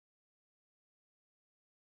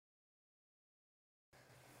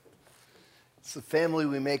It's the family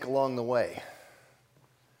we make along the way.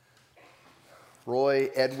 Roy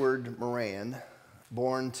Edward Moran,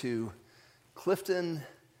 born to Clifton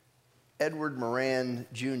Edward Moran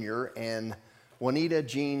Jr. and Juanita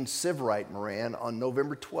Jean Siverite Moran on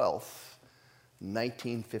November 12th,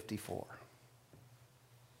 1954.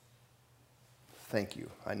 Thank you.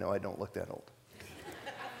 I know I don't look that old.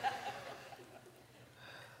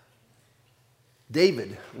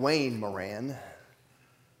 David Wayne Moran,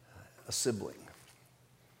 a sibling.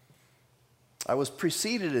 I was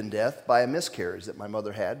preceded in death by a miscarriage that my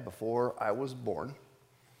mother had before I was born.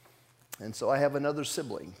 And so I have another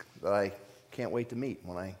sibling that I can't wait to meet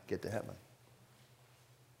when I get to heaven.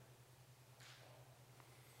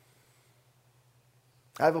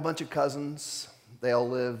 I have a bunch of cousins. They all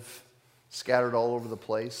live scattered all over the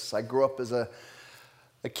place. I grew up as a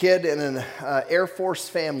kid in an Air Force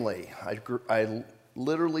family. I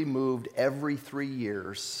literally moved every 3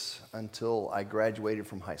 years until I graduated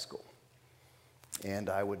from high school. And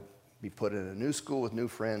I would be put in a new school with new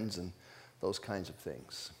friends and those kinds of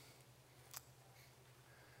things.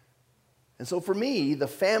 And so for me, the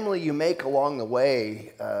family you make along the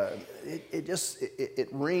way, it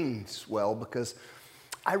rings well, because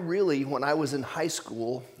I really, when I was in high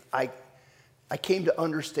school, I came to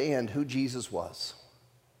understand who Jesus was.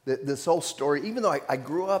 This whole story, even though I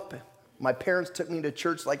grew up, my parents took me to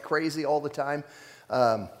church like crazy all the time.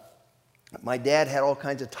 My dad had all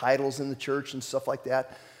kinds of titles in the church and stuff like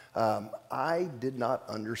that. I did not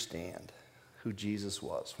understand who Jesus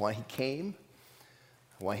was, why he came,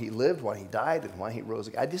 why he lived, why he died, and why he rose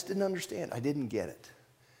again. I just didn't understand. I didn't get it.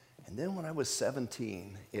 And then when I was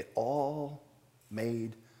 17, it all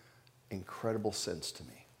made incredible sense to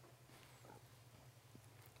me.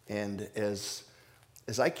 And as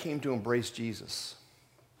I came to embrace Jesus,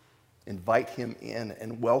 invite him in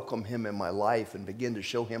and welcome him in my life and begin to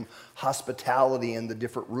show him hospitality in the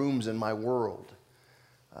different rooms in my world,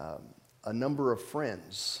 a number of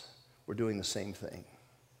friends were doing the same thing.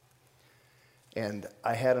 And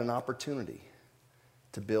I had an opportunity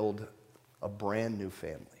to build a brand new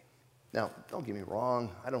family. Now, don't get me wrong,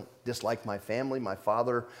 I don't dislike my family. My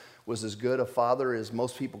father was as good a father as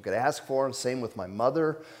most people could ask for, and same with my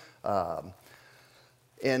mother.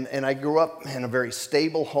 And I grew up in a very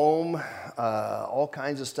stable home, all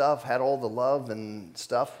kinds of stuff, had all the love and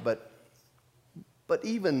stuff, but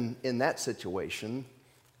even in that situation,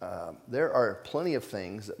 there are plenty of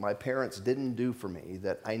things that my parents didn't do for me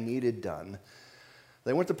that I needed done.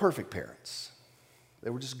 They weren't the perfect parents.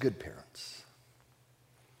 They were just good parents.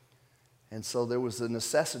 And so there was a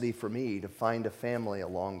necessity for me to find a family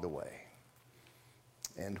along the way.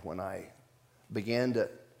 And when I began to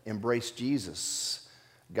embrace Jesus,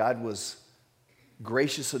 God was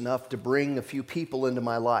gracious enough to bring a few people into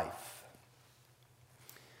my life.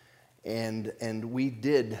 And we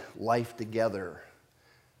did life together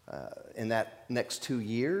in that next 2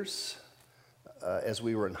 years as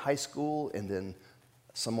we were in high school, and then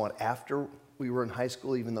somewhat after we were in high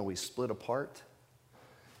school, even though we split apart.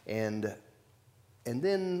 And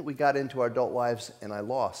then we got into our adult lives, and I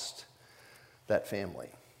lost that family.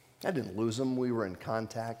 I didn't lose them. We were in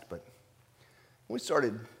contact, but when we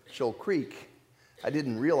started Shoal Creek, I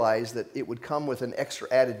didn't realize that it would come with an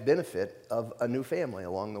extra added benefit of a new family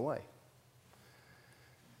along the way.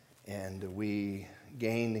 And we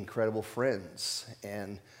gained incredible friends,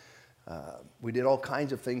 and we did all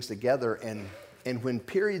kinds of things together. And when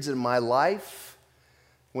periods in my life,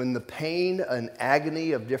 when the pain and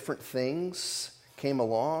agony of different things came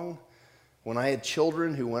along, when I had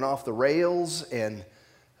children who went off the rails, and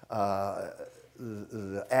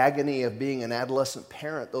the agony of being an adolescent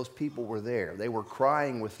parent, those people were there. They were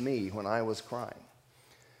crying with me when I was crying.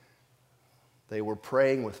 They were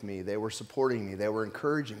praying with me. They were supporting me. They were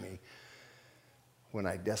encouraging me when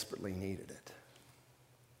I desperately needed it.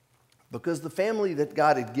 Because the family that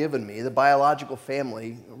God had given me, the biological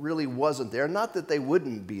family, really wasn't there. Not that they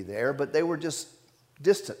wouldn't be there, but they were just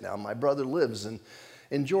distant now. My brother lives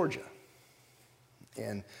in Georgia.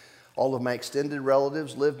 And all of my extended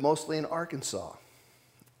relatives live mostly in Arkansas.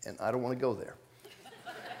 And I don't want to go there.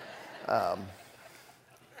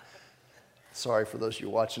 Sorry for those of you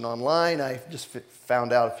watching online. I just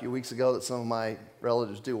found out a few weeks ago that some of my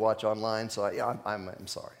relatives do watch online. So I'm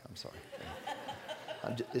sorry. I'm sorry.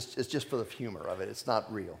 It's just for the humor of it. It's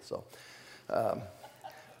not real. So,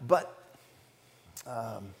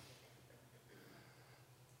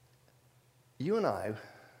 you and I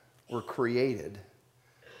were created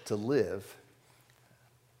to live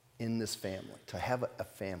in this family, to have a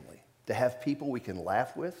family, to have people we can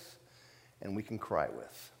laugh with and we can cry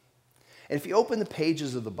with. And if you open the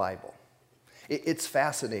pages of the Bible, it's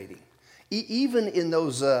fascinating. Even in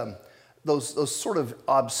those sort of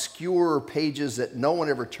obscure pages that no one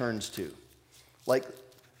ever turns to. Like,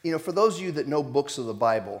 for those of you that know books of the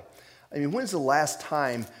Bible, I mean, when's the last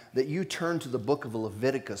time that you turned to the book of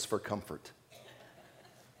Leviticus for comfort?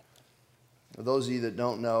 For those of you that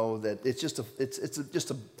don't know, that it's just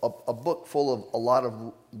a book full of a lot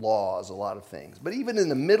of laws, a lot of things. But even in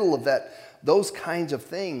the middle of those kinds of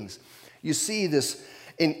things, you see this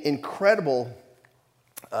incredible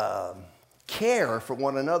care for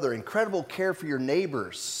one another, incredible care for your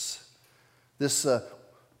neighbors, this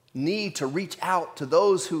need to reach out to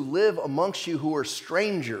those who live amongst you who are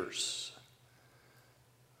strangers,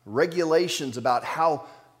 regulations about how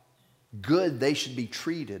good they should be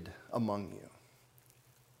treated among you.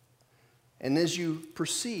 And as you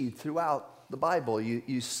proceed throughout the Bible,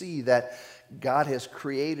 you see that God has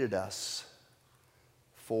created us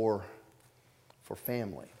for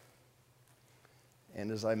family.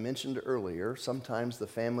 And as I mentioned earlier, sometimes the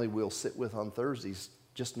family we'll sit with on Thursdays,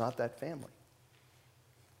 just not that family.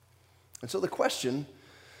 And so the question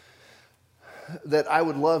that I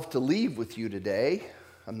would love to leave with you today,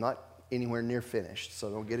 I'm not anywhere near finished, so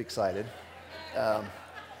don't get excited.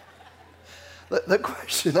 The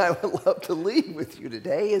question I would love to leave with you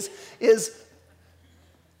today is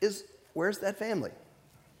where's that family?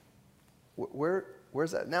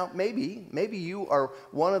 Where's that? Now, maybe you are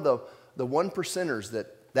one of the 1%ers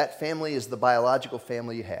that family is the biological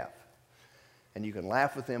family you have. And you can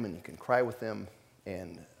laugh with them and you can cry with them,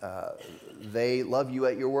 and they love you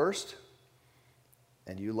at your worst,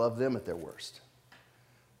 and you love them at their worst.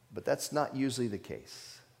 But that's not usually the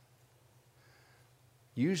case.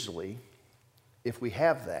 Usually, if we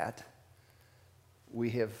have that, we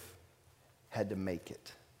have had to make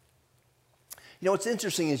it. What's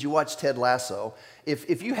interesting is you watch Ted Lasso.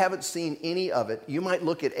 If you haven't seen any of it, you might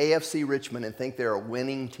look at AFC Richmond and think they're a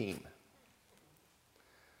winning team.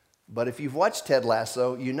 But if you've watched Ted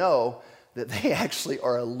Lasso, you know that they actually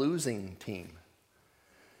are a losing team.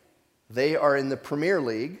 They are in the Premier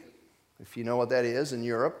League, if you know what that is in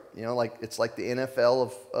Europe. It's like the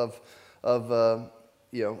NFL of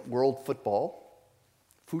world football,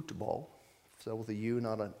 so with a U,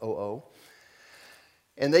 not an O-O.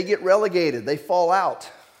 And they get relegated. They fall out.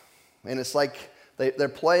 And it's like they're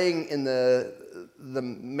playing in the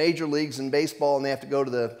major leagues in baseball, and they have to go to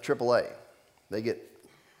the AAA. They get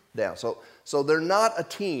down. So they're not a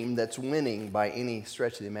team that's winning by any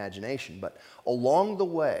stretch of the imagination. But along the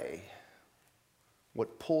way,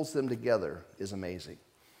 what pulls them together is amazing.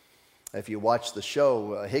 If you watch the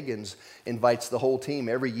show, Higgins invites the whole team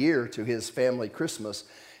every year to his family Christmas.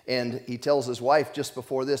 And he tells his wife just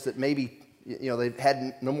before this that maybe they've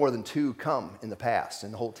had no more than 2 come in the past,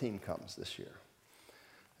 and the whole team comes this year.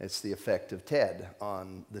 It's the effect of Ted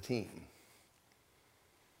on the team.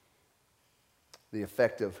 The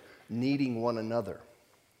effect of needing one another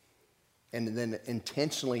and then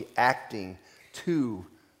intentionally acting to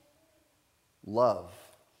love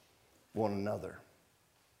one another.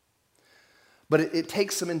 But it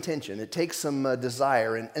takes some intention. It takes some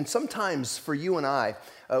desire. And sometimes for you and I,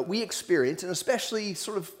 we experience, and especially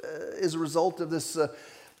sort of as a result of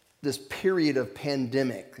this period of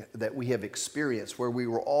pandemic that we have experienced, where we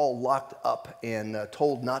were all locked up and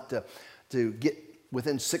told not to get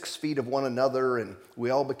within 6 feet of one another, and we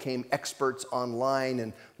all became experts online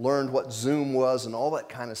and learned what Zoom was and all that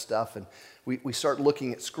kind of stuff, and we started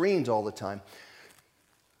looking at screens all the time.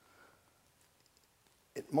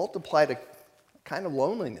 It multiplied a kind of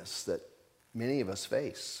loneliness that many of us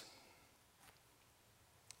face.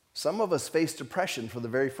 Some of us face depression for the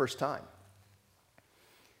very first time,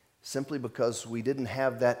 simply because we didn't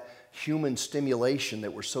have that human stimulation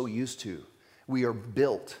that we're so used to. We are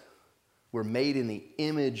built. We're made in the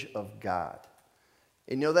image of God.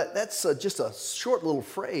 And that's just a short little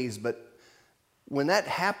phrase, but when that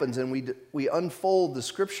happens and we unfold the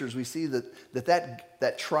scriptures, we see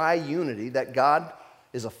that tri-unity, that God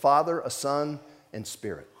is a Father, a Son, and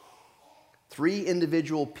Spirit. 3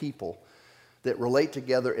 individual people that relate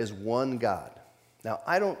together as one God. Now,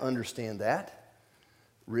 I don't understand that.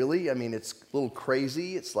 Really, I mean, it's a little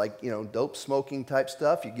crazy. It's like, dope smoking type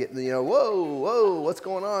stuff. You get, whoa, what's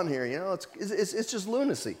going on here? It's just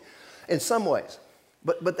lunacy in some ways.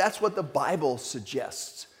 But that's what the Bible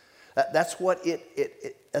suggests. That's what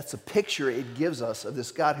that's a picture it gives us of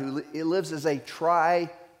this God who lives as a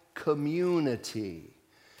tri-community.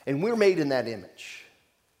 And we're made in that image.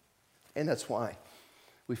 And that's why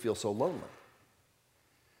we feel so lonely.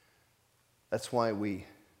 That's why we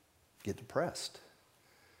get depressed.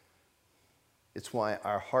 It's why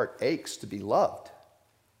our heart aches to be loved,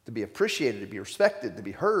 to be appreciated, to be respected, to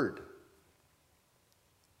be heard,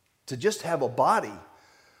 to just have a body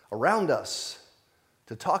around us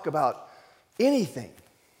to talk about anything,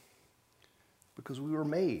 because we were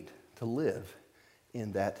made to live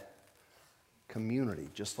in that community,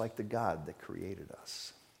 just like the God that created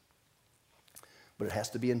us. But it has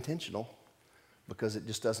to be intentional, because it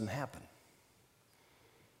just doesn't happen.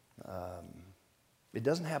 It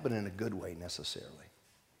doesn't happen in a good way necessarily.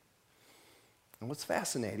 And what's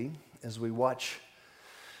fascinating as we watch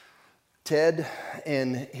Ted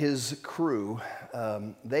and his crew,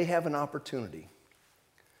 they have an opportunity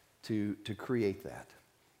to create that.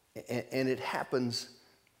 And it happens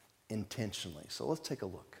intentionally. So let's take a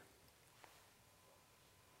look.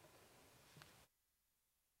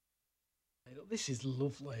 This is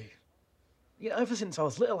lovely. Yeah, ever since I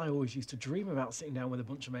was little, I always used to dream about sitting down with a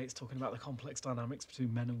bunch of mates talking about the complex dynamics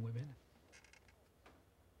between men and women.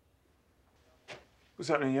 What's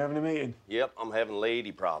happening? You having a meeting? Yep, I'm having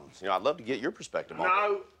lady problems. You know, I'd love to get your perspective on it.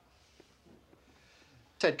 No.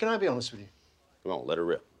 Ted, can I be honest with you? Come on, let her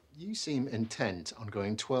rip. You seem intent on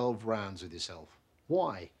going 12 rounds with yourself.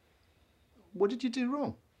 Why? What did you do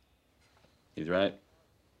wrong? He's right.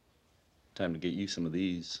 Time to get you some of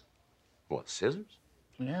these. What, scissors?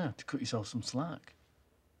 Yeah, to cut yourself some slack.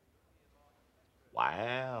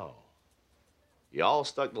 Wow. Y'all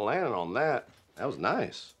stuck the landing on that. That was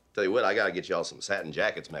nice. Tell you what, I gotta get y'all some satin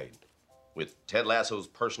jackets made with Ted Lasso's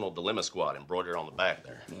personal dilemma squad embroidered on the back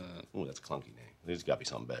there. Ooh, that's a clunky name. There's gotta be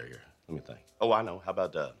something better here. Let me think. Oh, I know. How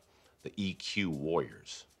about the EQ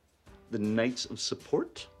Warriors? The Knights of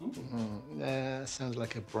Support? Nah, sounds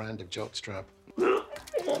like a brand of jockstrap.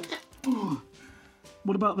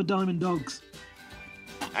 What about the Diamond Dogs?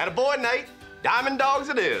 Attaboy, Nate. Diamond Dogs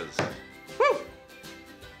it is. Woo!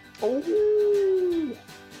 Oh!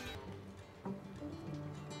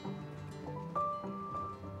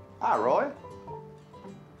 Hi, Roy.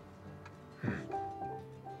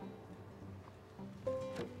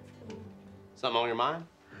 Something on your mind?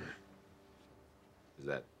 Is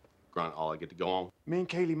that grunt all I get to go on? Me and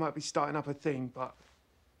Kaylee might be starting up a thing, but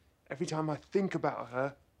every time I think about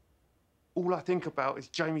her, all I think about is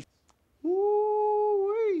Jamie.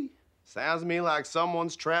 Ooh-wee. Sounds to me like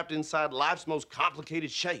someone's trapped inside life's most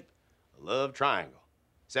complicated shape, a love triangle.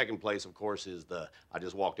 Second place, of course, is I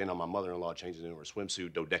just walked in on my mother-in-law changing into her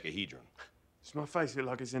swimsuit dodecahedron. Does my face look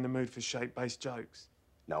like it's in the mood for shape-based jokes?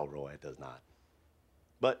 No, Roy, it does not.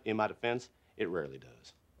 But in my defense, it rarely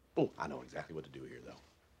does. Oh, I know exactly what to do here, though.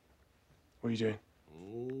 What are you doing?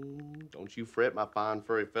 Don't you fret, my fine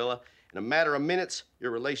furry fella. In a matter of minutes,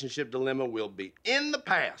 your relationship dilemma will be in the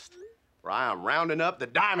past, where I am rounding up the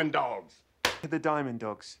Diamond Dogs. The Diamond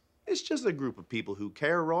Dogs. It's just a group of people who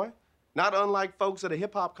care, Roy. Not unlike folks at a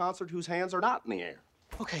hip-hop concert whose hands are not in the air.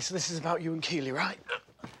 Okay, so this is about you and Keely, right?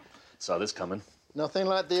 Saw this coming. Nothing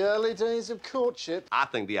like the early days of courtship. I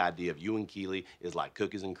think the idea of you and Keely is like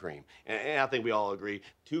cookies and cream. And I think we all agree,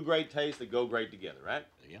 two great tastes that go great together, right?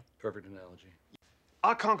 Yeah, perfect analogy.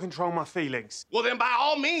 I can't control my feelings. Well, then by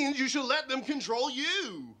all means, you should let them control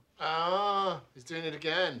you. Ah, he's doing it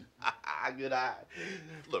again. Good eye.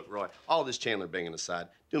 Look, Roy, all this Chandler banging aside,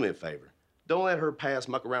 do me a favor. Don't let her past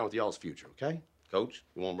muck around with y'all's future, okay? Coach,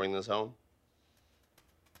 you won't bring this home?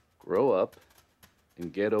 Grow up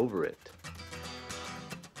and get over it.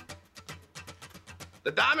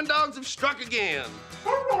 The Diamond Dogs have struck again.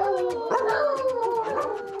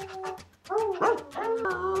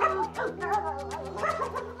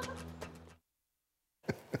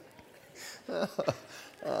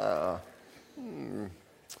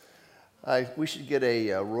 We should get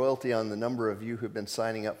a royalty on the number of you who've been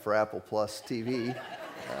signing up for Apple Plus TV.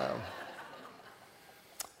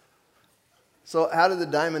 So how did the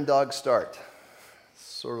Diamond Dogs start?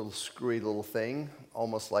 Sort of a screwy little thing,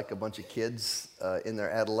 almost like a bunch of kids in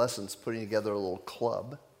their adolescence putting together a little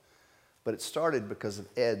club. But it started because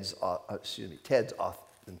of Ted's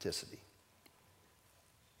authenticity.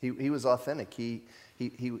 He was authentic. He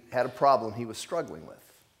had a problem he was struggling with.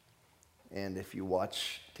 And if you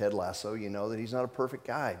watch Ted Lasso, you know that he's not a perfect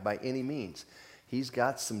guy by any means. He's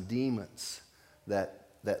got some demons that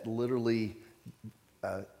literally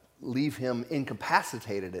leave him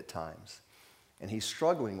incapacitated at times. And he's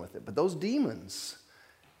struggling with it. But those demons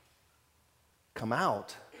come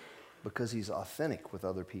out because he's authentic with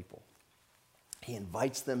other people. He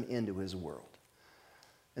invites them into his world.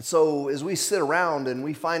 And so as we sit around and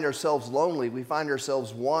we find ourselves lonely, we find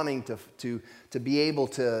ourselves wanting to be able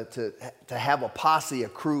to have a posse, a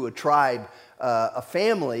crew, a tribe, a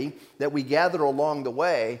family that we gather along the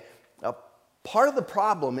way, part of the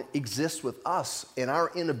problem exists with us in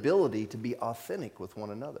our inability to be authentic with one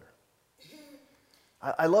another.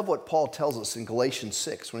 I love what Paul tells us in Galatians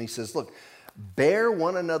 6 when he says, look, Bear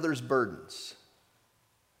one another's burdens.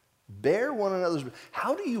 Bear one another's.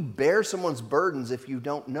 How do you bear someone's burdens if you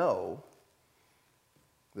don't know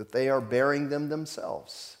that they are bearing them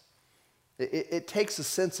themselves? It takes a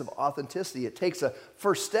sense of authenticity. It takes a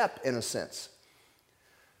first step, in a sense,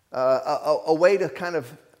 a way to kind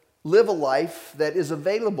of live a life that is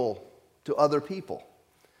available to other people.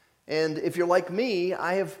 And if you're like me,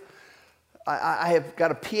 I have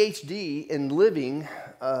got a PhD in living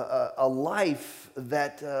a life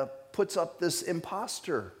that puts up this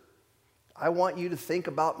imposter. I want you to think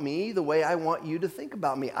about me the way I want you to think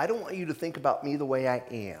about me. I don't want you to think about me the way I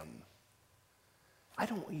am. I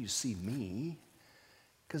don't want you to see me,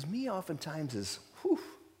 because me oftentimes is,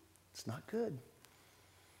 it's not good.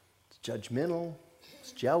 It's judgmental,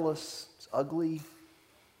 it's jealous, it's ugly.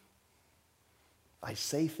 I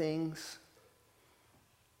say things.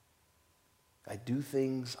 I do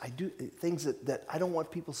things that I don't want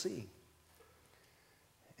people seeing.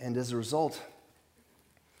 And as a result,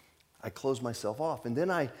 I close myself off. And then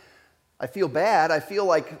I feel bad. I feel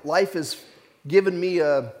like life has given me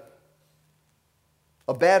a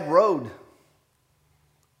bad road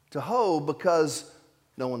to hoe because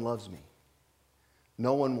no one loves me.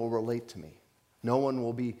 No one will relate to me. No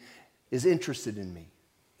one is interested in me.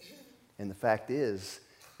 And the fact is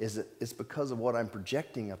that it's because of what I'm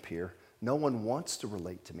projecting up here. No one wants to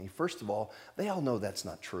relate to me. First of all, they all know that's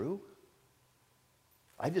not true.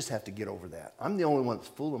 I just have to get over that. I'm the only one that's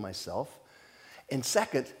fooling myself. And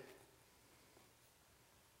second,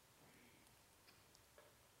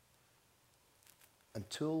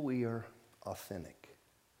 until we are authentic,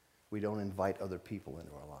 we don't invite other people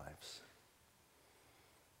into our lives.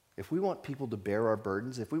 If we want people to bear our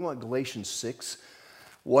burdens, if we want Galatians 6,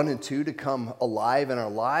 1 and 2 to come alive in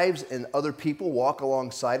our lives and other people walk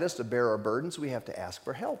alongside us to bear our burdens, we have to ask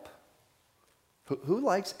for help. Who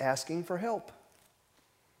likes asking for help?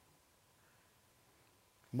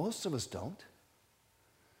 Most of us don't.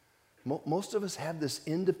 Most of us have this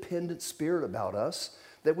independent spirit about us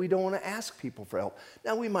that we don't want to ask people for help.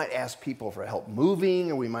 Now, we might ask people for help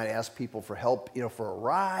moving, or we might ask people for help, for a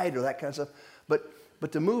ride or that kind of stuff.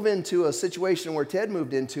 But to move into a situation where Ted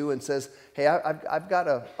moved into and says, hey, I've got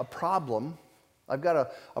a problem. I've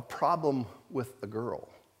got a problem with a girl.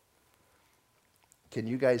 Can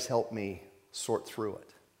you guys help me sort through it?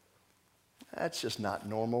 That's just not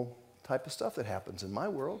normal type of stuff that happens in my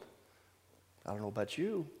world. I don't know about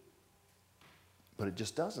you, but it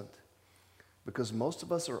just doesn't. Because most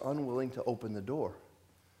of us are unwilling to open the door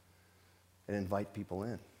and invite people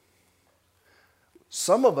in.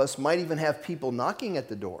 Some of us might even have people knocking at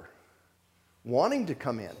the door, wanting to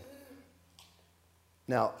come in.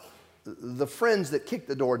 Now, the friends that kick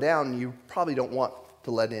the door down, you probably don't want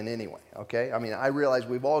to let in anyway, okay? I mean, I realize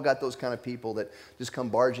we've all got those kind of people that just come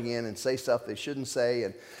barging in and say stuff they shouldn't say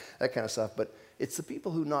and that kind of stuff, but it's the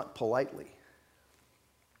people who knock politely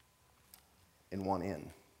and want in.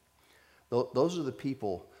 Those are the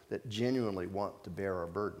people that genuinely want to bear our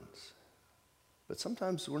burdens. But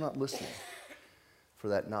sometimes we're not listening for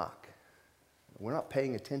that knock. We're not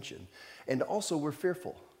paying attention. And also we're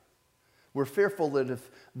fearful. We're fearful that if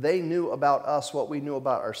they knew about us what we knew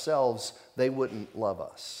about ourselves, they wouldn't love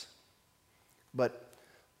us. But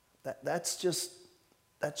that's just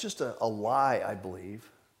a lie, I believe,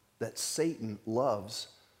 that Satan loves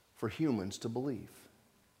for humans to believe.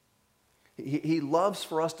 He loves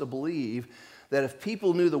for us to believe that if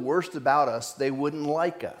people knew the worst about us, they wouldn't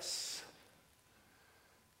like us.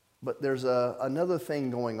 But there's another thing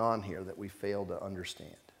going on here that we fail to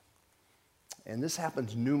understand. And this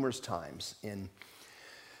happens numerous times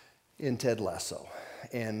in Ted Lasso.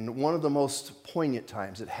 And one of the most poignant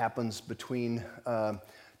times, it happens between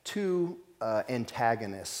two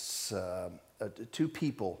antagonists, two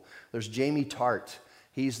people. There's Jamie Tart.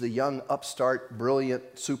 He's the young, upstart,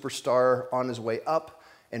 brilliant superstar on his way up,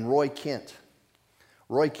 and Roy Kent.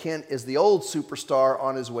 Roy Kent is the old superstar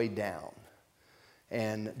on his way down.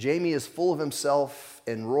 And Jamie is full of himself,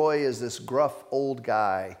 and Roy is this gruff old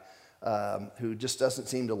guy who just doesn't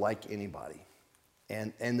seem to like anybody.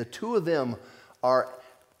 And the two of them are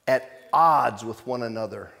at odds with one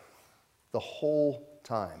another the whole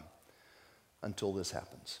time until this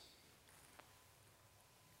happens.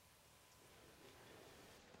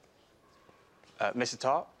 Mr.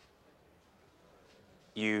 Tart,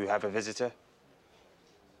 you have a visitor.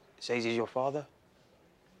 Says he's your father?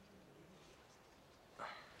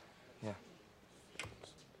 Yeah.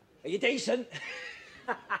 Are you decent?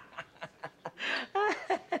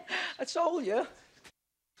 I told you.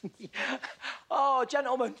 Oh,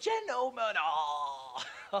 gentlemen.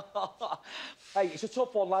 Oh. Hey, it's a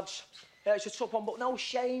tough one, lads. Yeah, it's a tough one, but no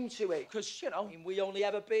shame to it, because, you know, we only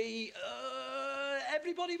ever be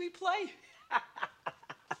everybody we play.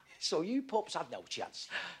 So you pups have no chance.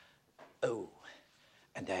 Oh,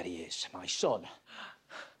 and there he is, my son.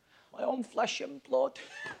 My own flesh and blood.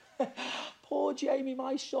 Poor Jamie,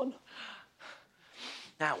 my son.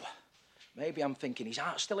 Now, maybe I'm thinking his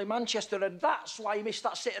heart's still in Manchester, and that's why he missed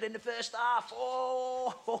that sitter in the first half.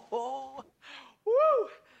 Oh, ho, ho. Woo!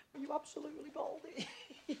 You absolutely balled it.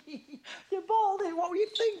 You balled it. What were you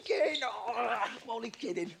thinking? Oh, I'm only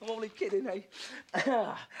kidding. I'm only kidding, eh?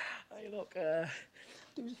 Hey, look,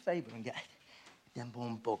 do us a favour and get them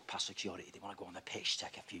born bug past security. They want to go on the pitch,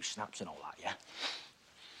 take a few snaps and all that, yeah?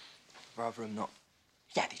 Rather him not.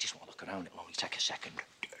 Yeah, they just want to look around. It'll only take a second.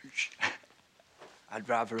 I'd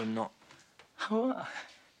rather him not. What?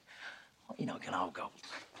 You're not going to go.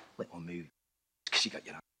 Little move. Because you got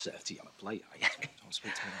your hands served to you on a plate, are you? Don't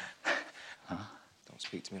speak to me like that. Huh? Don't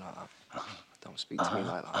speak to me like that. Don't speak to me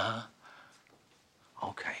like that.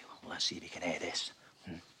 Okay, well, let's see if you can hear this.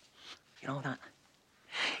 You know that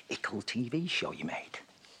ickle TV show you made?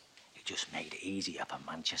 You just made it easier for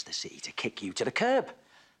Manchester City to kick you to the curb.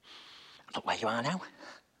 Look where you are now.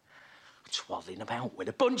 Twaddling about with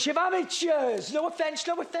a bunch of amateurs. No offence,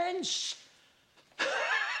 no offence.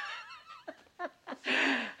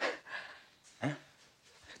 Huh?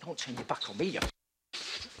 Don't turn your back on me, you.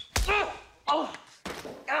 Oh!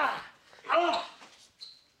 Ah! Oh!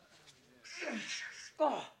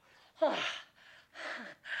 Oh!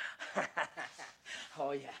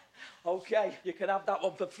 Oh, yeah. Okay, you can have that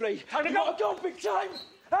one for free. Time to go, go, big time!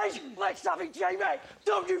 Hey, let's have it, Jamie!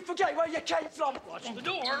 Don't you forget where you came from! Watch the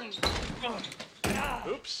door!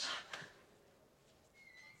 Oops.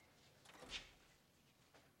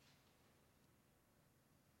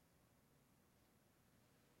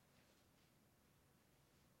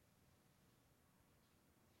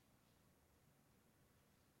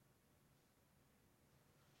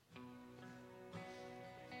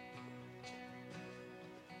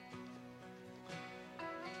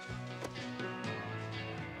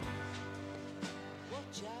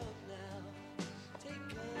 Watch out now, take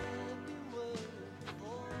up your word,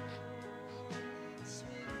 all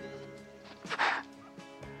swinging.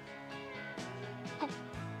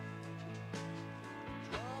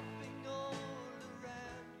 Dropping all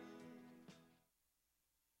around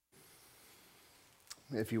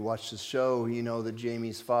you. If you watch the show, you know that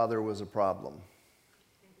Jamie's father was a problem.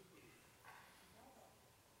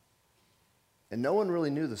 And no one really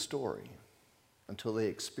knew the story until they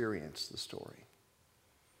experienced the story.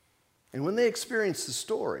 And when they experience the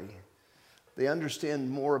story, they understand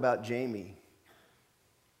more about Jamie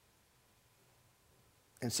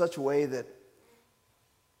in such a way that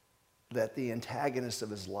the antagonist of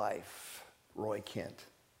his life, Roy Kent,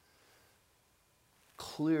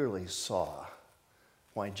 clearly saw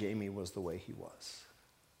why Jamie was the way he was.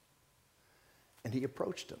 And he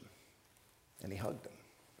approached him, and he hugged him.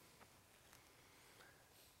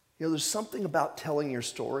 You know, there's something about telling your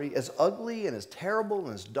story, as ugly and as terrible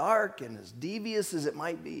and as dark and as devious as it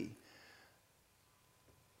might be.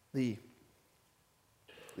 The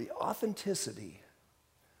authenticity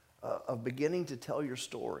of beginning to tell your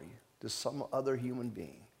story to some other human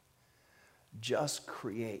being just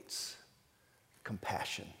creates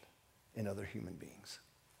compassion in other human beings.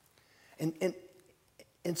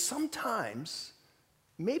 And sometimes,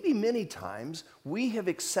 maybe many times, we have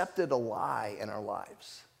accepted a lie in our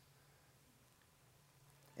lives.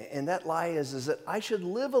 And that lie is that I should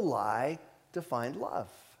live a lie to find love.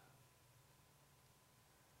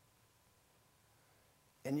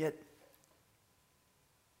 And yet,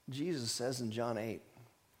 Jesus says in John 8,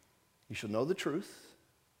 you shall know the truth,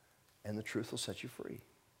 and the truth will set you free.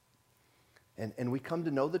 And we come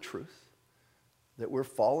to know the truth, that we're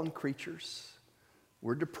fallen creatures,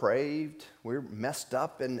 we're depraved, we're messed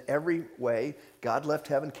up in every way. God left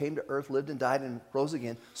heaven, came to earth, lived and died and rose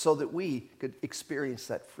again so that we could experience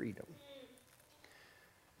that freedom.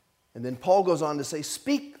 And then Paul goes on to say,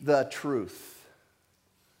 speak the truth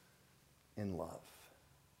in love.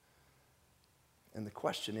 And the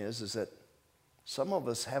question is that some of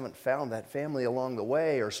us haven't found that family along the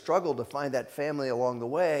way or struggled to find that family along the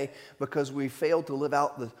way because we failed to live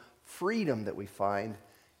out the freedom that we find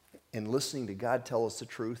in listening to God tell us the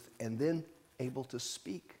truth and then able to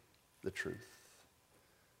speak the truth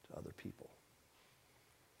to other people.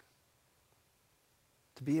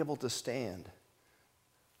 To be able to stand,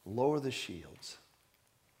 lower the shields,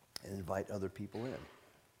 and invite other people in.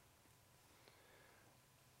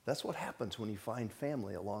 That's what happens when you find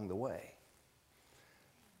family along the way.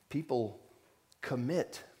 People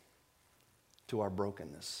commit to our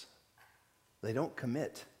brokenness. They don't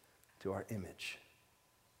commit to our image.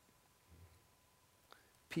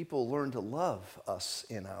 People learn to love us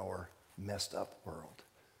in our messed up world.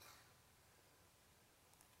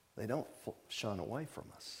 They don't shun away from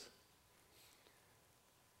us.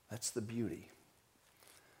 That's the beauty.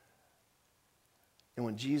 And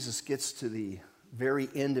when Jesus gets to the very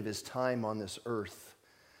end of his time on this earth,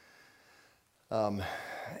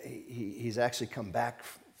 he's actually come back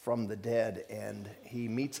from the dead, and he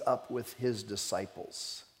meets up with his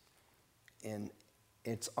disciples. And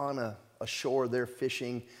it's on a shore, they're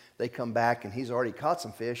fishing. They come back, and he's already caught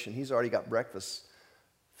some fish, and he's already got breakfast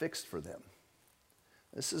fixed for them.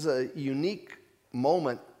 This is a unique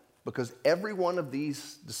moment because every one of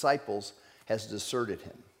these disciples has deserted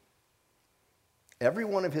him. Every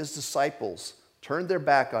one of his disciples turned their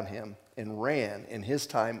back on him and ran in his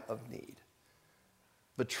time of need.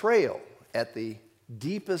 Betrayal at the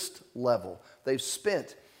deepest level. They've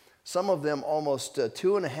spent, some of them, almost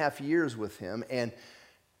 2.5 years with him, and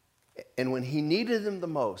when he needed them the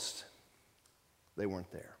most, they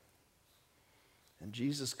weren't there. And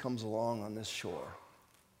Jesus comes along on this shore,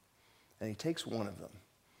 and he takes one of them,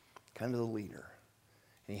 kind of the leader,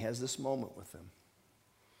 and he has this moment with them.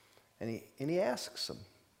 And he asks him,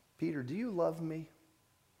 Peter, do you love me?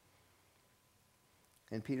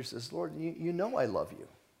 And Peter says, Lord, you know I love you.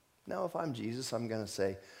 Now, if I'm Jesus, I'm going to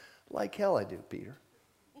say, like hell I do, Peter.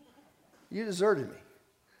 You deserted me.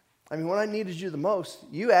 I mean, when I needed you the most,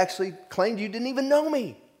 you actually claimed you didn't even know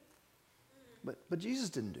me. But Jesus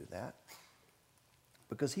didn't do that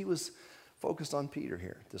because he was focused on Peter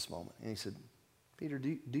here at this moment. And he said, Peter,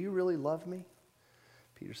 do you really love me?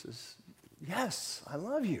 Peter says, yes, I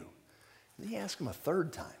love you. And he asked him a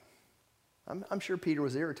third time. I'm sure Peter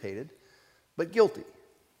was irritated, but guilty.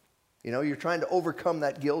 You know, you're trying to overcome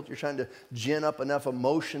that guilt. You're trying to gin up enough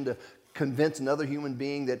emotion to convince another human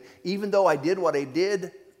being that even though I did what I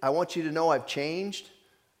did, I want you to know I've changed.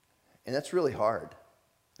 And that's really hard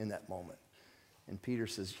in that moment. And Peter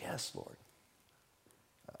says, yes, Lord,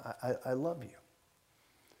 I love you.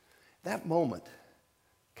 That moment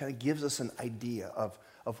kind of gives us an idea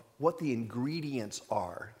of what the ingredients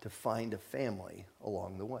are to find a family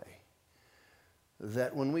along the way.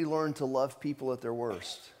 That when we learn to love people at their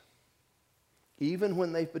worst, even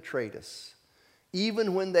when they've betrayed us,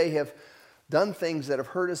 even when they have done things that have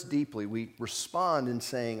hurt us deeply, we respond in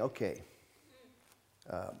saying, okay,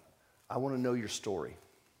 I want to know your story.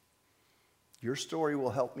 Your story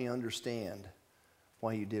will help me understand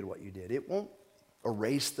why you did what you did. It won't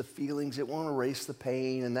erase the feelings, it won't erase the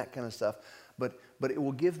pain and that kind of stuff, but it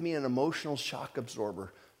will give me an emotional shock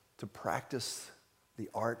absorber to practice the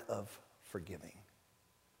art of forgiving.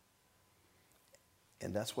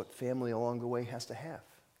 And that's what family along the way has to have,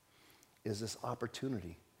 is this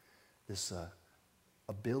opportunity, this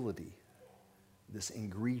ability, this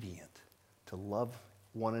ingredient to love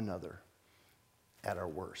one another at our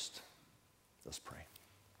worst. Let's pray.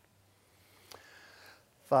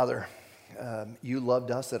 Father, you loved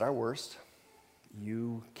us at our worst.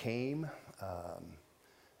 You came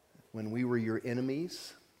when we were your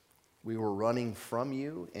enemies. We were running from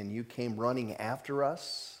you, and you came running after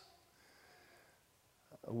us.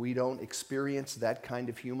 We don't experience that kind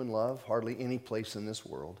of human love hardly any place in this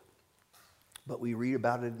world. But we read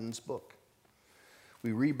about it in this book.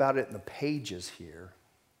 We read about it in the pages here.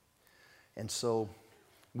 And so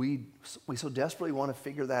we so desperately want to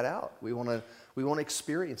figure that out. We want to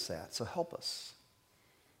experience that. So help us.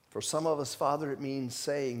 For some of us, Father, it means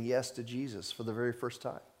saying yes to Jesus for the very first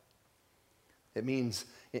time. It means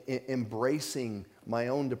embracing my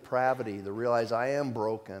own depravity, to realize I am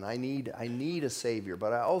broken. I need a Savior,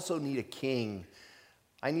 but I also need a King.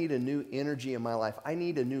 I need a new energy in my life. I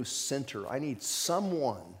need a new center. I need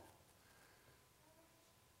someone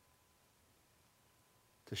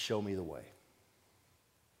to show me the way.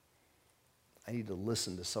 I need to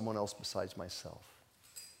listen to someone else besides myself.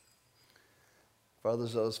 For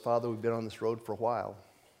others of us, Father, we've been on this road for a while.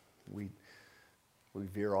 We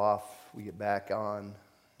veer off, we get back on,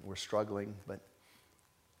 we're struggling. But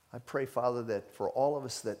I pray, Father, that for all of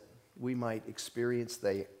us that we might experience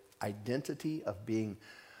the identity of being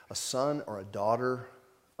a son or a daughter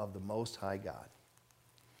of the Most High God.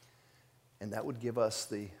 And that would give us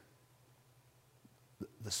the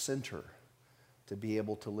center to be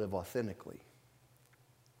able to live authentically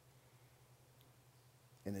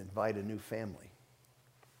and invite a new family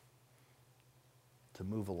to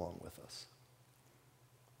move along with us.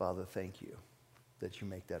 Father, thank you that you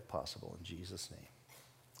make that possible. In Jesus' name,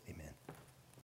 amen.